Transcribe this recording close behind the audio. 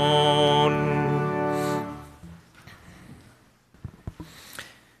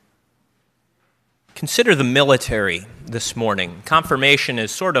Consider the military this morning. Confirmation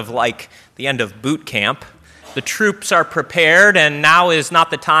is sort of like the end of boot camp. The troops are prepared, and now is not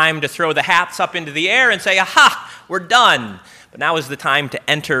the time to throw the hats up into the air and say, "Aha, we're done." But now is the time to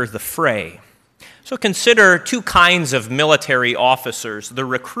enter the fray. So consider two kinds of military officers, the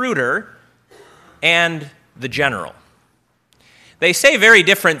recruiter and the general. They say very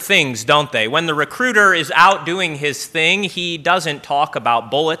different things, don't they? When the recruiter is out doing his thing, he doesn't talk about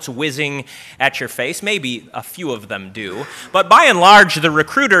bullets whizzing at your face. Maybe a few of them do. But by and large, the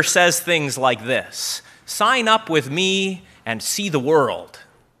recruiter says things like this: "Sign up with me and see the world.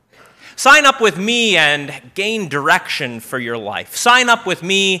 Sign up with me and gain direction for your life. Sign up with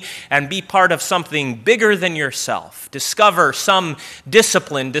me and be part of something bigger than yourself. Discover some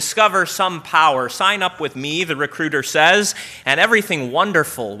discipline, discover some power. Sign up with me," the recruiter says, "and everything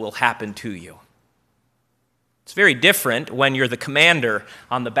wonderful will happen to you." It's very different when you're the commander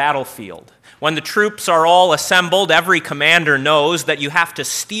on the battlefield. When the troops are all assembled, every commander knows that you have to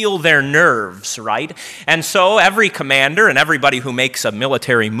steel their nerves, right? And so every commander and everybody who makes a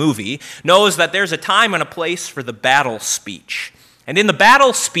military movie knows that there's a time and a place for the battle speech. And in the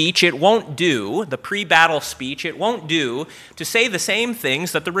battle speech, it won't do, the pre-battle speech, it won't do to say the same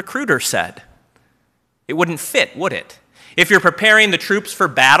things that the recruiter said. It wouldn't fit, would it? If you're preparing the troops for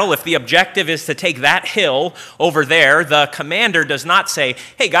battle, if the objective is to take that hill over there, the commander does not say,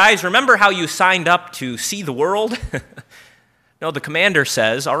 "Hey guys, remember how you signed up to see the world?" No, the commander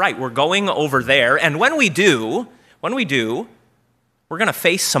says, "All right, we're going over there, and when we do, we're going to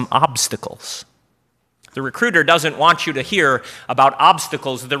face some obstacles." The recruiter doesn't want you to hear about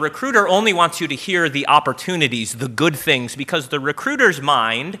obstacles. The recruiter only wants you to hear the opportunities, the good things, because the recruiter's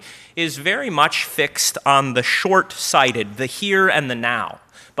mind is very much fixed on the short-sighted, the here and the now.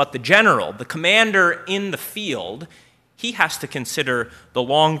 But the general, the commander in the field, he has to consider the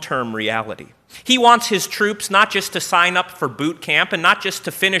long-term reality. He wants his troops not just to sign up for boot camp and not just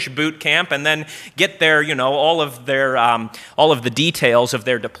to finish boot camp and then get their, all of the details of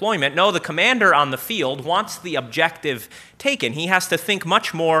their deployment. No, the commander on the field wants the objective taken. He has to think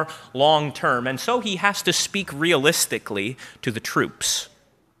much more long-term, and so he has to speak realistically to the troops.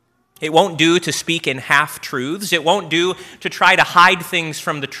 It won't do to speak in half-truths. It won't do to try to hide things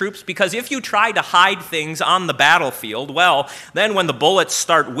from the troops, because if you try to hide things on the battlefield, well, then when the bullets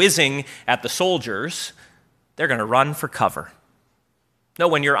start whizzing at the soldiers, they're going to run for cover. No,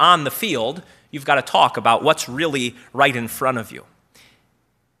 when you're on the field, you've got to talk about what's really right in front of you.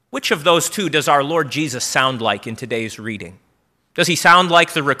 Which of those two does our Lord Jesus sound like in today's reading? Does he sound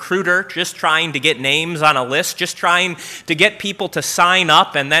like the recruiter, just trying to get names on a list, just trying to get people to sign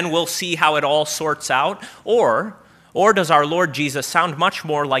up, and then we'll see how it all sorts out? Or does our Lord Jesus sound much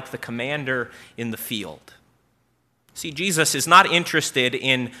more like the commander in the field? See, Jesus is not interested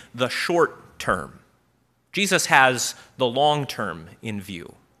in the short term. Jesus has the long term in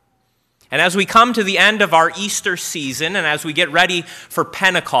view. And as we come to the end of our Easter season, and as we get ready for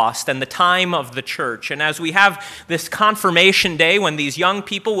Pentecost and the time of the church, and as we have this confirmation day when these young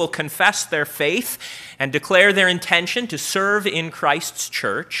people will confess their faith and declare their intention to serve in Christ's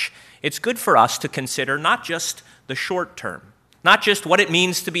church, it's good for us to consider not just the short term, not just what it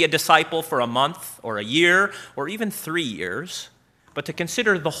means to be a disciple for a month or a year or even 3 years, but to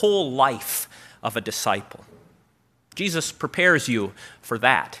consider the whole life of a disciple. Jesus prepares you for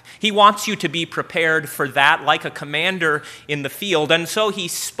that. He wants you to be prepared for that like a commander in the field. And so he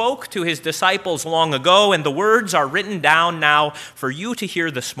spoke to his disciples long ago, and the words are written down now for you to hear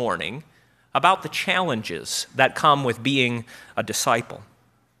this morning about the challenges that come with being a disciple.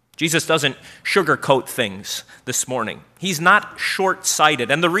 Jesus doesn't sugarcoat things this morning. He's not short-sighted.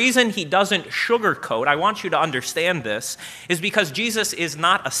 And the reason he doesn't sugarcoat, I want you to understand this, is because Jesus is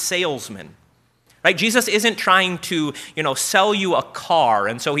not a salesman. Right? Jesus isn't trying to, sell you a car,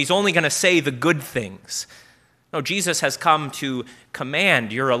 and so he's only going to say the good things. No, Jesus has come to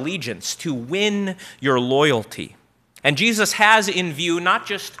command your allegiance, to win your loyalty. And Jesus has in view not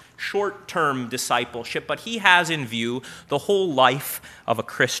just short-term discipleship, but he has in view the whole life of a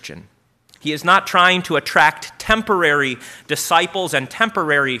Christian. He is not trying to attract temporary disciples and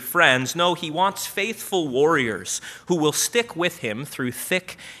temporary friends. No, he wants faithful warriors who will stick with him through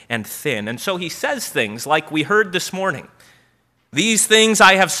thick and thin. And so he says things like we heard this morning. "These things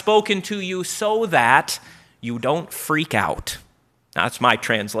I have spoken to you so that you don't freak out." Now, that's my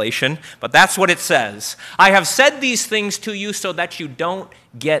translation, but that's what it says. I have said these things to you so that you don't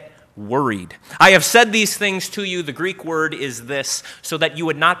get worried. I have said these things to you, the Greek word is this, so that you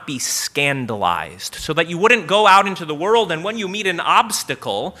would not be scandalized, so that you wouldn't go out into the world and when you meet an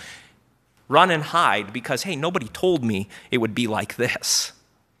obstacle, run and hide because, hey, nobody told me it would be like this.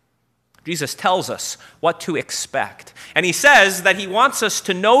 Jesus tells us what to expect. And he says that he wants us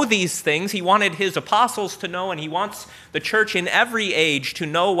to know these things. He wanted his apostles to know, and he wants the church in every age to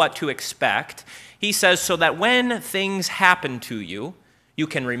know what to expect. He says, so that when things happen to you, you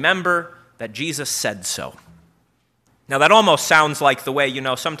can remember that Jesus said so. Now, that almost sounds like the way,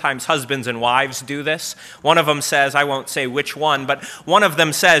 sometimes husbands and wives do this. One of them says, I won't say which one, but one of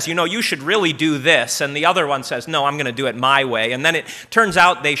them says, you should really do this. And the other one says, no, I'm going to do it my way. And then it turns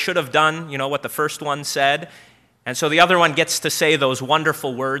out they should have done, what the first one said. And so the other one gets to say those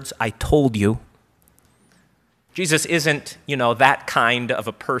wonderful words, I told you. Jesus isn't, that kind of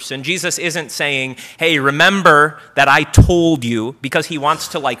a person. Jesus isn't saying, hey, remember that I told you, because he wants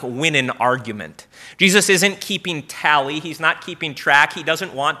to win an argument. Jesus isn't keeping tally. He's not keeping track. He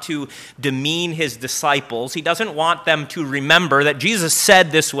doesn't want to demean his disciples. He doesn't want them to remember that Jesus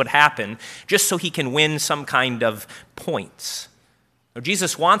said this would happen just so he can win some kind of points. No,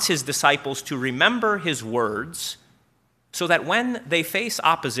 Jesus wants his disciples to remember his words so that when they face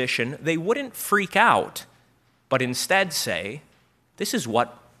opposition, they wouldn't freak out, but instead say, this is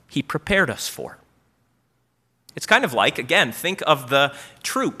what he prepared us for. It's kind of like, again, think of the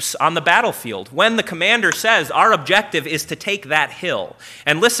troops on the battlefield. When the commander says, our objective is to take that hill.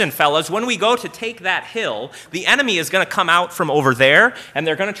 And listen, fellas, when we go to take that hill, the enemy is going to come out from over there, and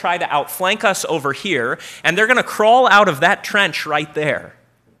they're going to try to outflank us over here, and they're going to crawl out of that trench right there.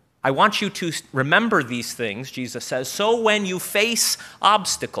 I want you to remember these things, Jesus says, so when you face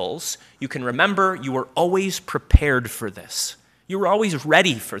obstacles, you can remember you were always prepared for this. You were always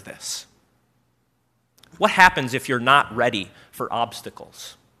ready for this. What happens if you're not ready for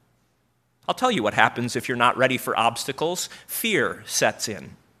obstacles? I'll tell you what happens if you're not ready for obstacles. Fear sets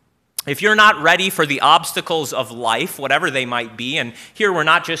in. If you're not ready for the obstacles of life, whatever they might be, and here we're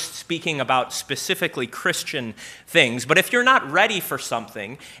not just speaking about specifically Christian things, but if you're not ready for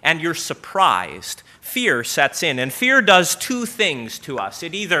something and you're surprised, fear sets in. And fear does two things to us.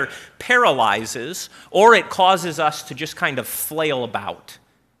 It either paralyzes or it causes us to just kind of flail about.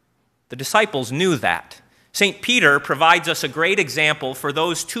 The disciples knew that. St. Peter provides us a great example for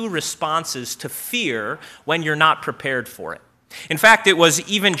those two responses to fear when you're not prepared for it. In fact, it was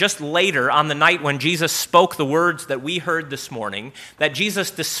even just later on the night when Jesus spoke the words that we heard this morning that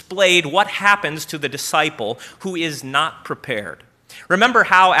Jesus displayed what happens to the disciple who is not prepared. Remember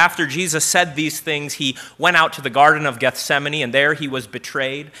how after Jesus said these things, he went out to the Garden of Gethsemane and there he was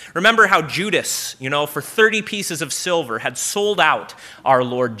betrayed? Remember how Judas, for 30 pieces of silver had sold out our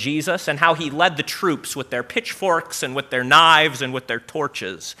Lord Jesus, and how he led the troops with their pitchforks and with their knives and with their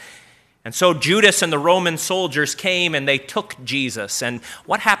torches. And so Judas and the Roman soldiers came and they took Jesus. And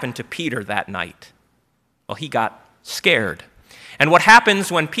what happened to Peter that night? Well, he got scared. And what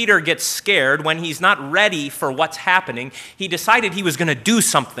happens when Peter gets scared, when he's not ready for what's happening, he decided he was going to do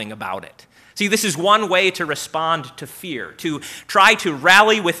something about it. See, this is one way to respond to fear, to try to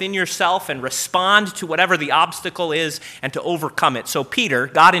rally within yourself and respond to whatever the obstacle is and to overcome it. So Peter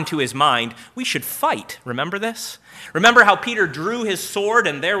got into his mind, we should fight. Remember this? Remember how Peter drew his sword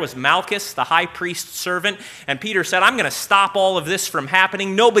and there was Malchus, the high priest's servant, and Peter said, I'm going to stop all of this from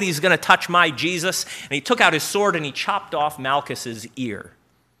happening. Nobody's going to touch my Jesus. And he took out his sword and he chopped off Malchus's ear.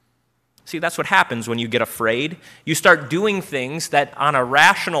 See, that's what happens when you get afraid. You start doing things that on a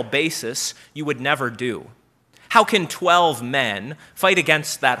rational basis you would never do. How can 12 men fight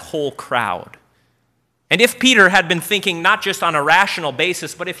against that whole crowd? And if Peter had been thinking not just on a rational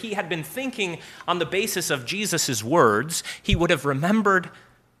basis, but if he had been thinking on the basis of Jesus' words, he would have remembered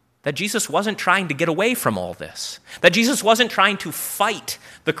that Jesus wasn't trying to get away from all this, that Jesus wasn't trying to fight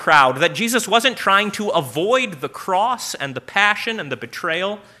the crowd, that Jesus wasn't trying to avoid the cross and the passion and the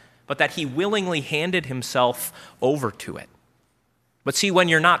betrayal, but that he willingly handed himself over to it. But see, when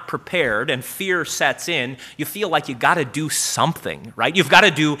you're not prepared and fear sets in, you feel like you got to do something, right? You've got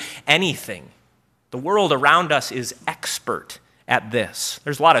to do anything. The world around us is expert at this.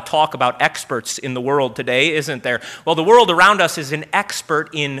 There's a lot of talk about experts in the world today, isn't there? Well, the world around us is an expert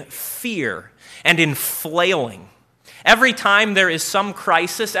in fear and in flailing. Every time there is some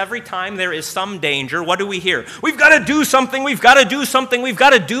crisis, every time there is some danger, what do we hear? We've got to do something, we've got to do something, we've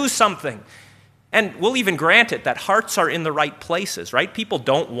got to do something. And we'll even grant it that hearts are in the right places, right? People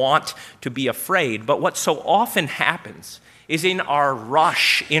don't want to be afraid, but what so often happens is in our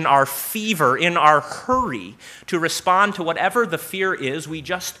rush, in our fever, in our hurry to respond to whatever the fear is, we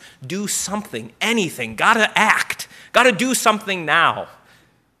just do something, anything, gotta act, gotta do something now.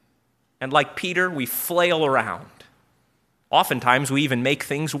 And like Peter, we flail around. Oftentimes, we even make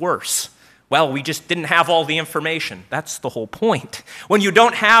things worse. Well, we just didn't have all the information. That's the whole point. When you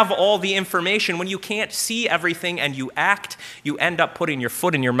don't have all the information, when you can't see everything and you act, you end up putting your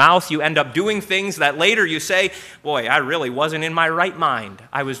foot in your mouth. You end up doing things that later you say, boy, I really wasn't in my right mind.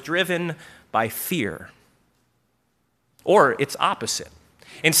 I was driven by fear. Or it's opposite.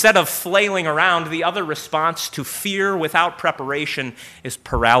 Instead of flailing around, the other response to fear without preparation is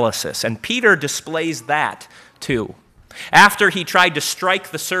paralysis. And Peter displays that too. After he tried to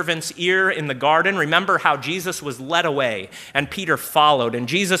strike the servant's ear in the garden, remember how Jesus was led away and Peter followed, and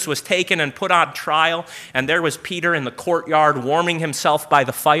Jesus was taken and put on trial, and there was Peter in the courtyard warming himself by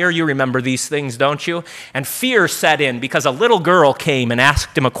the fire. You remember these things, don't you? And fear set in because a little girl came and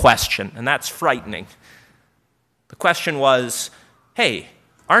asked him a question, and that's frightening. The question was, hey,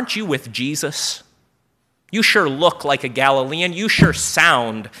 aren't you with Jesus? You sure look like a Galilean. You sure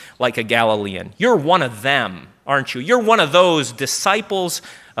sound like a Galilean. You're one of them, aren't you? You're one of those disciples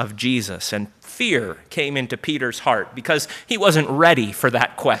of Jesus. And fear came into Peter's heart because he wasn't ready for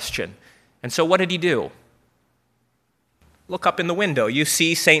that question. And so what did he do? Look up in the window. You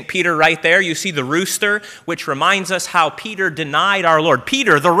see St. Peter right there. You see the rooster, which reminds us how Peter denied our Lord.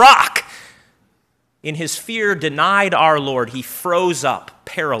 Peter, the rock, in his fear denied our Lord. He froze up,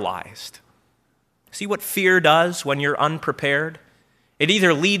 paralyzed. See what fear does when you're unprepared? It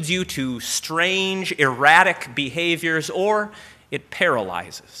either leads you to strange, erratic behaviors, or it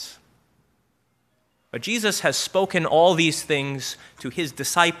paralyzes. But Jesus has spoken all these things to his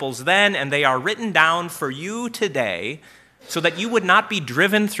disciples then, and they are written down for you today so that you would not be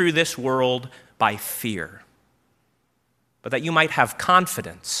driven through this world by fear, but that you might have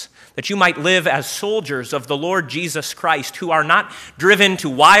confidence, that you might live as soldiers of the Lord Jesus Christ, who are not driven to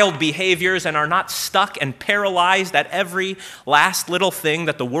wild behaviors and are not stuck and paralyzed at every last little thing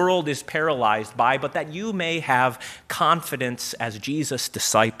that the world is paralyzed by, but that you may have confidence as Jesus'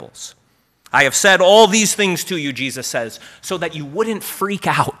 disciples. I have said all these things to you, Jesus says, so that you wouldn't freak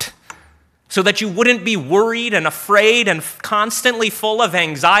out, so that you wouldn't be worried and afraid and constantly full of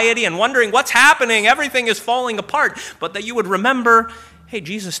anxiety and wondering what's happening, everything is falling apart, but that you would remember, hey,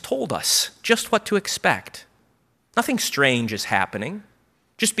 Jesus told us just what to expect. Nothing strange is happening.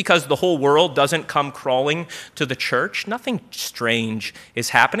 Just because the whole world doesn't come crawling to the church, nothing strange is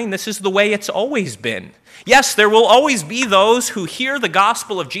happening. This is the way it's always been. Yes, there will always be those who hear the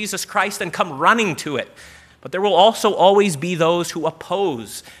gospel of Jesus Christ and come running to it. But there will also always be those who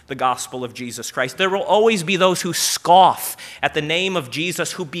oppose the gospel of Jesus Christ. There will always be those who scoff at the name of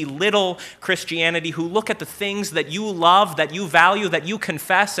Jesus, who belittle Christianity, who look at the things that you love, that you value, that you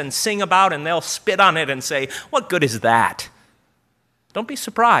confess and sing about, and they'll spit on it and say, what good is that? Don't be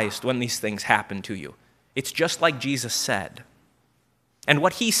surprised when these things happen to you. It's just like Jesus said. And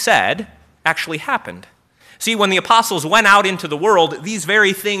what he said actually happened. See, when the apostles went out into the world, these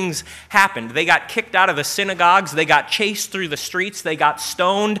very things happened. They got kicked out of the synagogues, they got chased through the streets, they got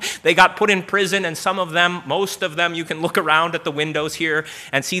stoned, they got put in prison, and some of them, most of them, you can look around at the windows here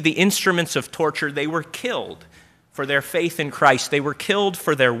and see the instruments of torture. They were killed for their faith in Christ. They were killed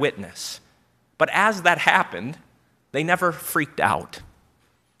for their witness. But as that happened, they never freaked out.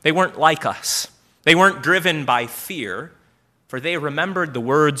 They weren't like us. They weren't driven by fear, for they remembered the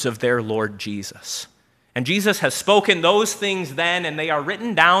words of their Lord Jesus. And Jesus has spoken those things then, and they are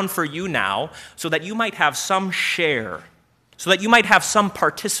written down for you now so that you might have some share, so that you might have some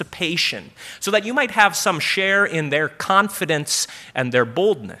participation, so that you might have some share in their confidence and their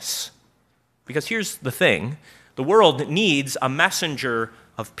boldness. Because here's the thing, the world needs a messenger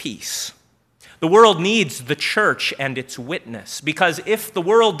of peace. The world needs the church and its witness, because if the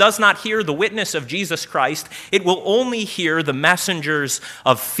world does not hear the witness of Jesus Christ, it will only hear the messengers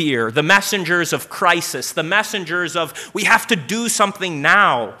of fear, the messengers of crisis, the messengers of we have to do something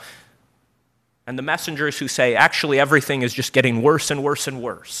now, and the messengers who say, actually, everything is just getting worse and worse and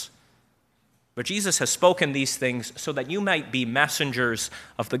worse. But Jesus has spoken these things so that you might be messengers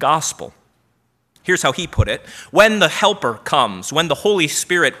of the gospel. Here's how he put it. When the Helper comes, when the Holy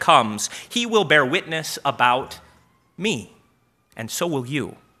Spirit comes, he will bear witness about me, and so will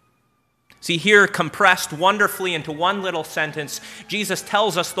you. See, here compressed wonderfully into one little sentence, Jesus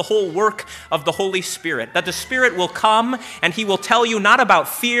tells us the whole work of the Holy Spirit, that the Spirit will come and he will tell you not about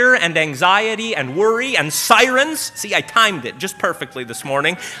fear and anxiety and worry and sirens. See, I timed it just perfectly this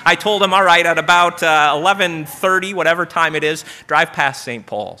morning. I told him, all right, at about 11:30, whatever time it is, drive past St.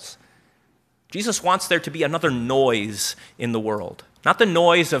 Paul's. Jesus wants there to be another noise in the world. Not the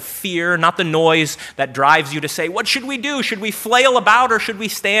noise of fear, not the noise that drives you to say, what should we do? Should we flail about or should we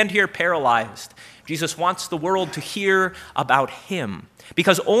stand here paralyzed? Jesus wants the world to hear about him,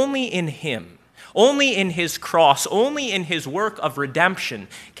 because only in him, Only in his cross, only in his work of redemption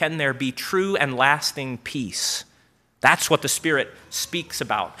can there be true and lasting peace. That's what the Spirit speaks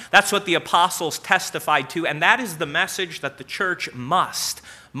about. That's what the apostles testified to, and that is the message that the church must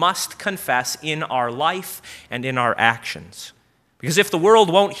confess in our life and in our actions. Because if the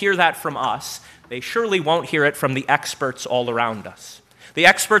world won't hear that from us, they surely won't hear it from the experts all around us. The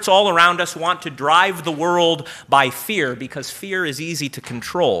experts all around us want to drive the world by fear because fear is easy to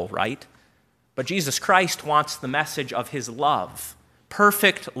control, right? But Jesus Christ wants the message of his love,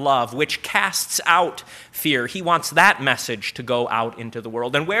 perfect love, which casts out fear. He wants that message to go out into the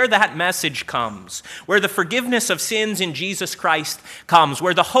world. And where that message comes, where the forgiveness of sins in Jesus Christ comes,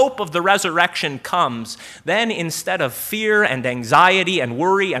 where the hope of the resurrection comes, then instead of fear and anxiety and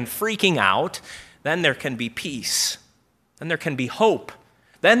worry and freaking out, then there can be peace. Then there can be hope.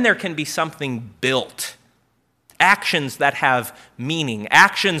 Then there can be something built. Actions that have meaning,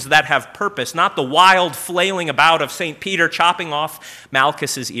 actions that have purpose, not the wild flailing about of St. Peter chopping off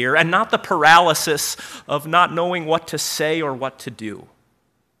Malchus's ear, and not the paralysis of not knowing what to say or what to do.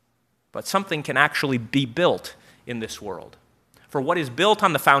 But something can actually be built in this world. For what is built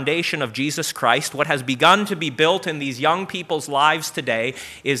on the foundation of Jesus Christ, what has begun to be built in these young people's lives today,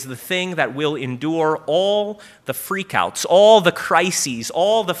 is the thing that will endure all the freakouts, all the crises,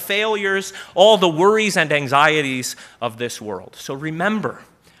 all the failures, all the worries and anxieties of this world. So remember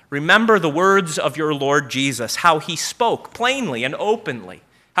the words of your Lord Jesus, how he spoke plainly and openly,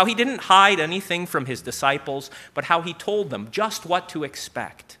 how he didn't hide anything from his disciples, but how he told them just what to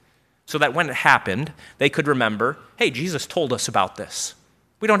expect. So that when it happened, they could remember, hey, Jesus told us about this.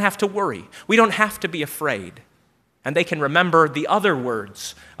 We don't have to worry. We don't have to be afraid. And they can remember the other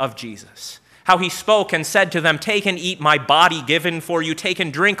words of Jesus. How he spoke and said to them, take and eat my body given for you. Take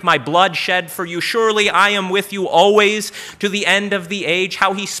and drink my blood shed for you. Surely I am with you always to the end of the age.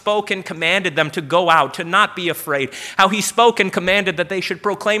 How he spoke and commanded them to go out, to not be afraid. How he spoke and commanded that they should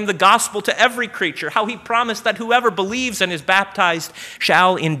proclaim the gospel to every creature. How he promised that whoever believes and is baptized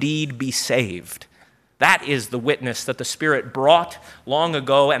shall indeed be saved. That is the witness that the Spirit brought long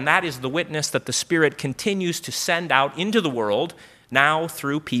ago, and that is the witness that the Spirit continues to send out into the world now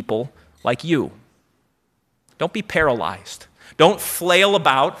through people like you. Don't be paralyzed. Don't flail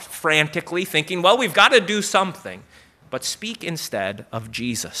about frantically thinking, well, we've got to do something. But speak instead of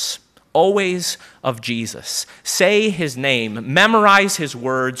Jesus. Always of Jesus. Say his name. Memorize his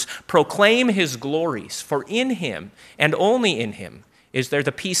words. Proclaim his glories. For in him, and only in him, is there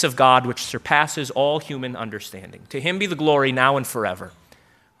the peace of God which surpasses all human understanding. To him be the glory now and forever.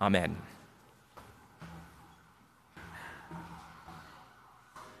 Amen.